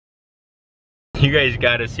You guys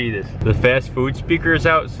gotta see this. The fast food speaker is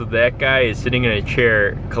out, so that guy is sitting in a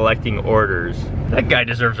chair collecting orders. That guy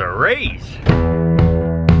deserves a raise.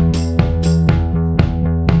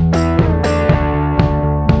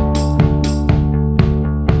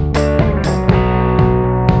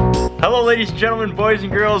 Hello ladies and gentlemen, boys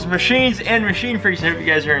and girls, machines and machine freaks. I hope you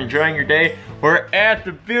guys are enjoying your day. We're at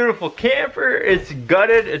the beautiful camper. It's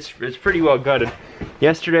gutted, it's pretty well gutted.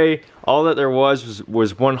 Yesterday, all that there was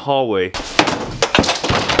one hallway.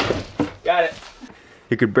 Got it.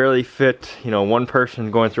 You could barely fit, you know, one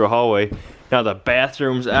person going through a hallway. Now the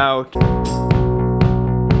bathroom's out.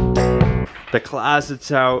 The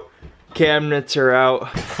closet's out. Cabinets are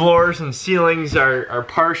out. Floors and ceilings are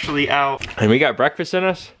partially out. And we got breakfast in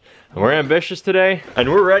us. And we're ambitious today, and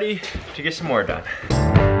we're ready to get some more done.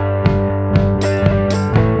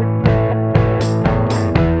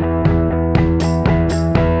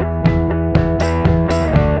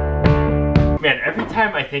 Man, every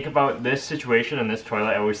time I think about this situation and this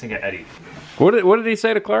toilet, I always think of Eddie. What did he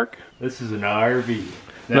say to Clark? This is an RV.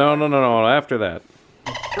 No, after that.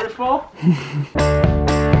 First of all?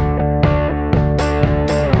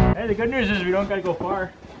 Hey, the good news is we don't gotta go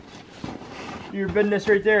far. Your business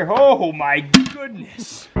right there. Oh my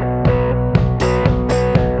goodness.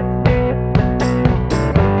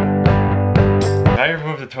 I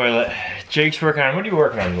removed the toilet. Jake's working on, what are you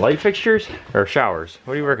working on? Light fixtures or showers?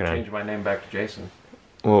 What are you working on? Change my name back to Jason.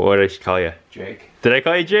 Well, what did I call you? Jake. Did I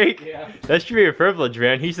call you Jake? Yeah. That should be a privilege,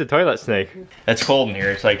 man. He's the toilet snake. It's cold in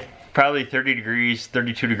here. It's like probably 30 degrees,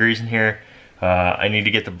 32 degrees in here. I need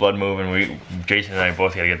to get the blood moving. Jason and I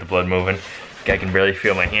both gotta get the blood moving. I can barely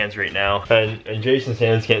feel my hands right now. And Jason's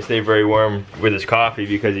hands can't stay very warm with his coffee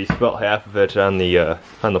because he spilt half of it on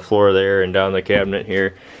the floor there and down the cabinet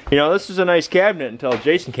here. You know, this was a nice cabinet until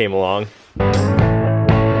Jason came along.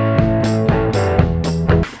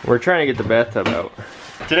 We're trying to get the bathtub out.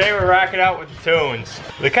 Today we're rocking out with the tunes.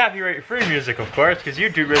 The copyright-free music, of course, because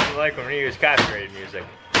YouTube doesn't like when we use copyrighted music.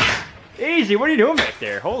 Easy, what are you doing back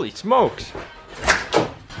there? Holy smokes.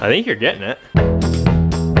 I think you're getting it.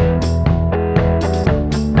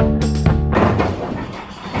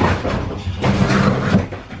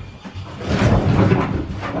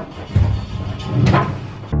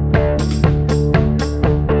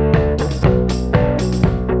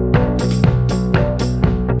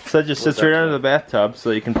 So it just sits right under the bathtub,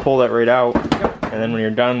 so you can pull that right out. Yep. And then when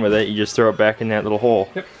you're done with it, you just throw it back in that little hole.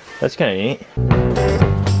 Yep. That's kind of neat.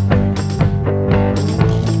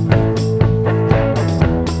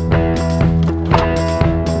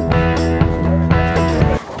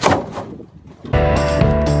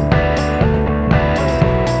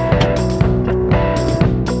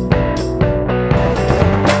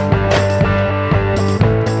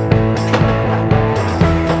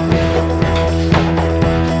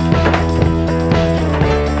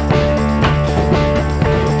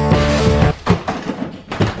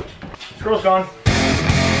 Scroll's gone.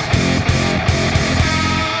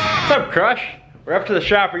 What's up, Crush? We're up to the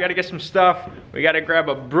shop. We gotta get some stuff. We gotta grab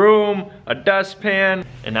a broom, a dustpan,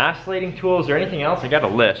 an oscillating tools, or anything else. I got a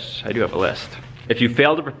list. I do have a list. If you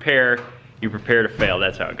fail to prepare, you prepare to fail.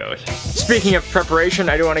 That's how it goes. Speaking of preparation,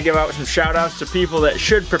 I do want to give out some shout outs to people that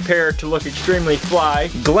should prepare to look extremely fly.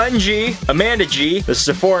 Glenn G, Amanda G, this is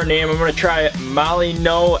a foreign name, I'm gonna try it. Molly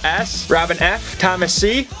No S, Robin F, Thomas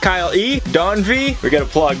C, Kyle E, Dawn V, we got a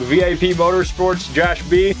plug, VIP Motorsports, Josh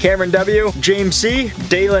B, Cameron W, James C,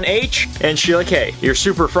 Dalen H, and Sheila K. Your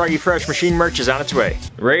super froggy fresh machine merch is on its way.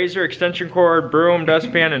 Razor, extension cord, broom,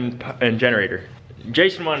 dustpan, and generator.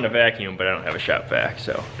 Jason wanted a vacuum, but I don't have a shop vac,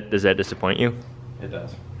 so. Does that disappoint you? It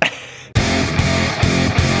does.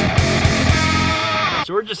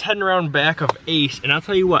 So we're just heading around back of Ace, and I'll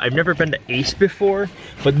tell you what, I've never been to Ace before,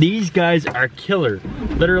 but these guys are killer.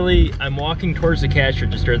 Literally, I'm walking towards the cash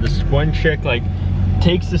register, this one chick like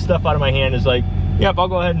takes the stuff out of my hand, is like, yep, I'll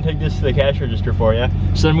go ahead and take this to the cash register for you.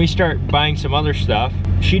 So then we start buying some other stuff.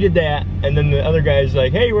 She did that, and then the other guy's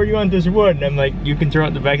like, hey, where do you want this wood? And I'm like, you can throw it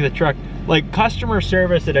in the back of the truck. Like customer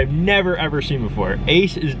service that I've never ever seen before.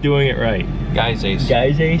 Ace is doing it right. Guys Ace.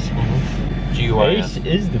 Guys Ace? G-U-I-S. Ace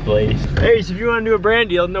is the place. Ace, if you want to do a brand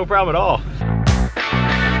deal, no problem at all.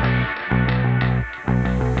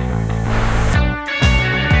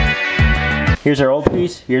 Here's our old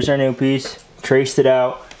piece, here's our new piece. Traced it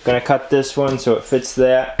out. Gonna cut this one so it fits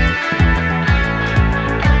that.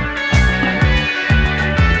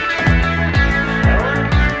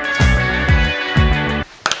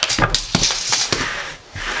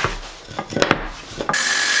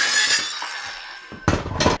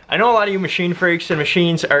 I know a lot of you machine freaks and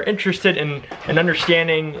machines are interested in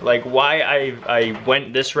understanding like why I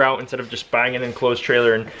went this route instead of just buying an enclosed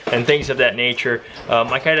trailer and things of that nature.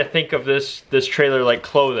 I kind of think of this trailer like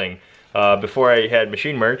clothing. Before I had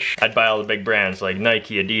machine merch, I'd buy all the big brands like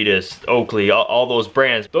Nike, Adidas, Oakley, all those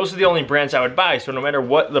brands. Those are the only brands I would buy, so no matter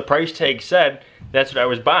what the price tag said, that's what I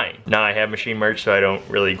was buying. Now I have machine merch, so I don't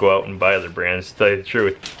really go out and buy other brands, to tell you the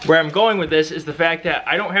truth. Where I'm going with this is the fact that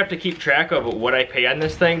I don't have to keep track of what I pay on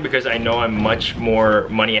this thing because I know I'm much more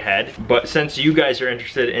money ahead. But since you guys are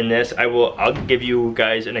interested in this, I'll give you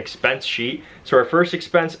guys an expense sheet. So our first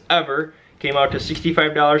expense ever came out to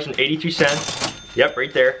 $65.82. Yep,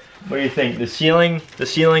 right there. What do you think? The ceiling,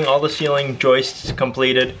 all the ceiling joists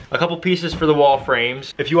completed. A couple pieces for the wall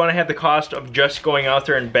frames. If you want to have the cost of just going out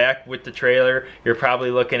there and back with the trailer, you're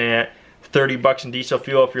probably looking at 30 bucks in diesel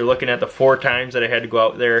fuel. If you're looking at the 4 times that I had to go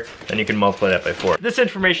out there, then you can multiply that by 4. This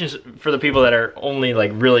information is for the people that are only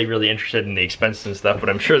like really interested in the expenses and stuff, but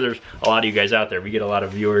I'm sure there's a lot of you guys out there. We get a lot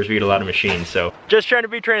of viewers, we get a lot of machines, so just trying to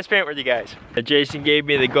be transparent with you guys. Jason gave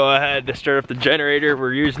me the go ahead to start up the generator.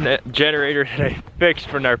 We're using that generator that I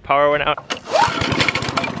fixed when our power went out.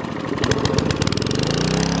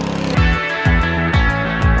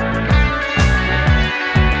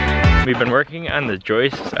 We've been working on the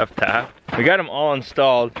joists up top. We got them all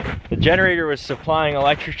installed. The generator was supplying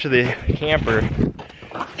electric to the camper.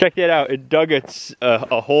 Check that out, it dug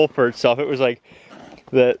a hole for itself. It was like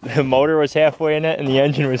the motor was halfway in it and the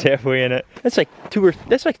engine was halfway in it. That's like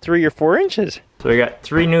 3 or 4 inches. So we got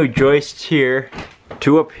 3 new joists here,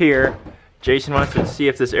 2 up here. Jason wants to see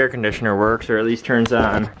if this air conditioner works or at least turns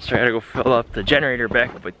on. So I gotta go fill up the generator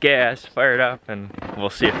back up with gas, fire it up, and we'll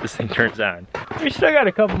see if this thing turns on. We still got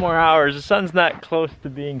a couple more hours. The sun's not close to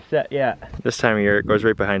being set yet. This time of year it goes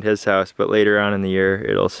right behind his house, but later on in the year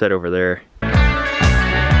it'll set over there.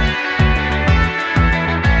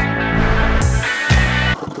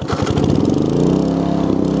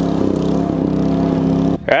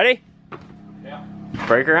 Ready? Yeah.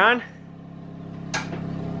 Breaker on?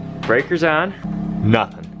 Breaker's on.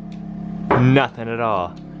 Nothing. Nothing at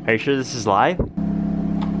all. Are you sure this is live?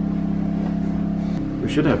 We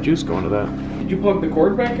should have juice going to that. Did you plug the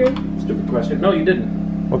cord back in? Stupid question. No, you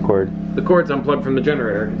didn't. What cord? The cord's unplugged from the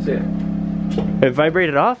generator. I can see it. It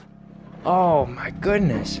vibrated off? Oh my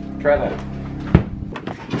goodness. Try that.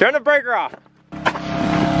 Turn the breaker off.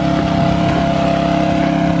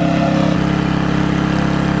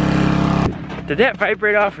 Did that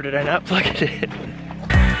vibrate off or did I not plug it in?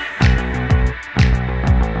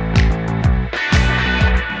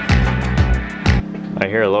 I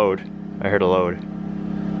hear a load. I heard a load.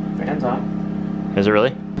 Fan's on. Is it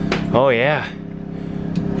really? Oh yeah.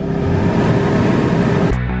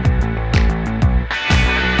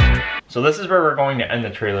 So this is where we're going to end the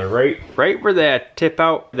trailer. Right where that tip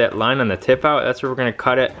out, that line on the tip out, that's where we're gonna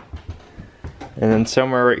cut it. And then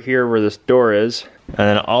somewhere right here where this door is. And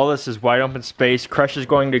then all this is wide open space. Crush is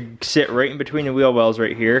going to sit right in between the wheel wells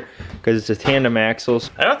right here because it's a tandem axles.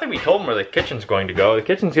 I don't think we told them where the kitchen's going to go. The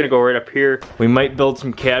kitchen's gonna go right up here. We might build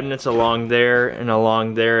some cabinets along there and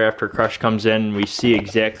along there after Crush comes in. We see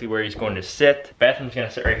exactly where he's going to sit. Bathroom's gonna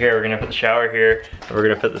sit right here. We're gonna put the shower here. And we're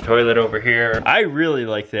gonna put the toilet over here. I really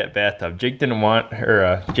like that bathtub. Jason didn't want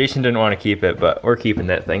to keep it, but we're keeping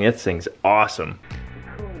that thing. That thing's awesome.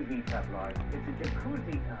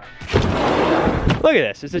 Look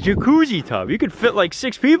at this, it's a jacuzzi tub. You could fit like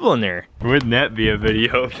 6 people in there. Wouldn't that be a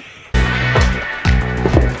video?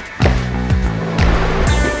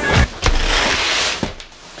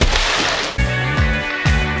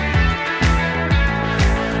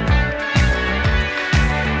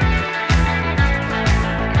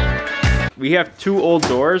 We have 2 old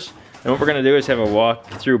doors, and what we're gonna do is have a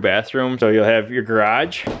walk-through bathroom. So you'll have your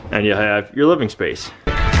garage, and you'll have your living space.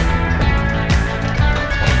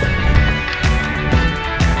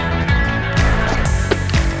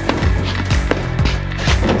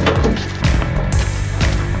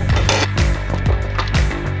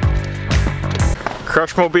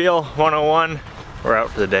 Crushmobile 101, we're out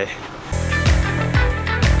for the day.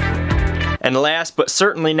 And last but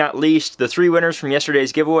certainly not least, the 3 winners from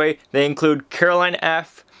yesterday's giveaway. They include Caroline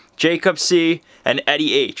F, Jacob C, and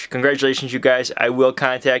Eddie H. Congratulations, you guys. I will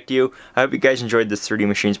contact you. I hope you guys enjoyed this 3D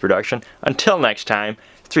Machines production. Until next time,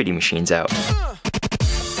 3D Machines out.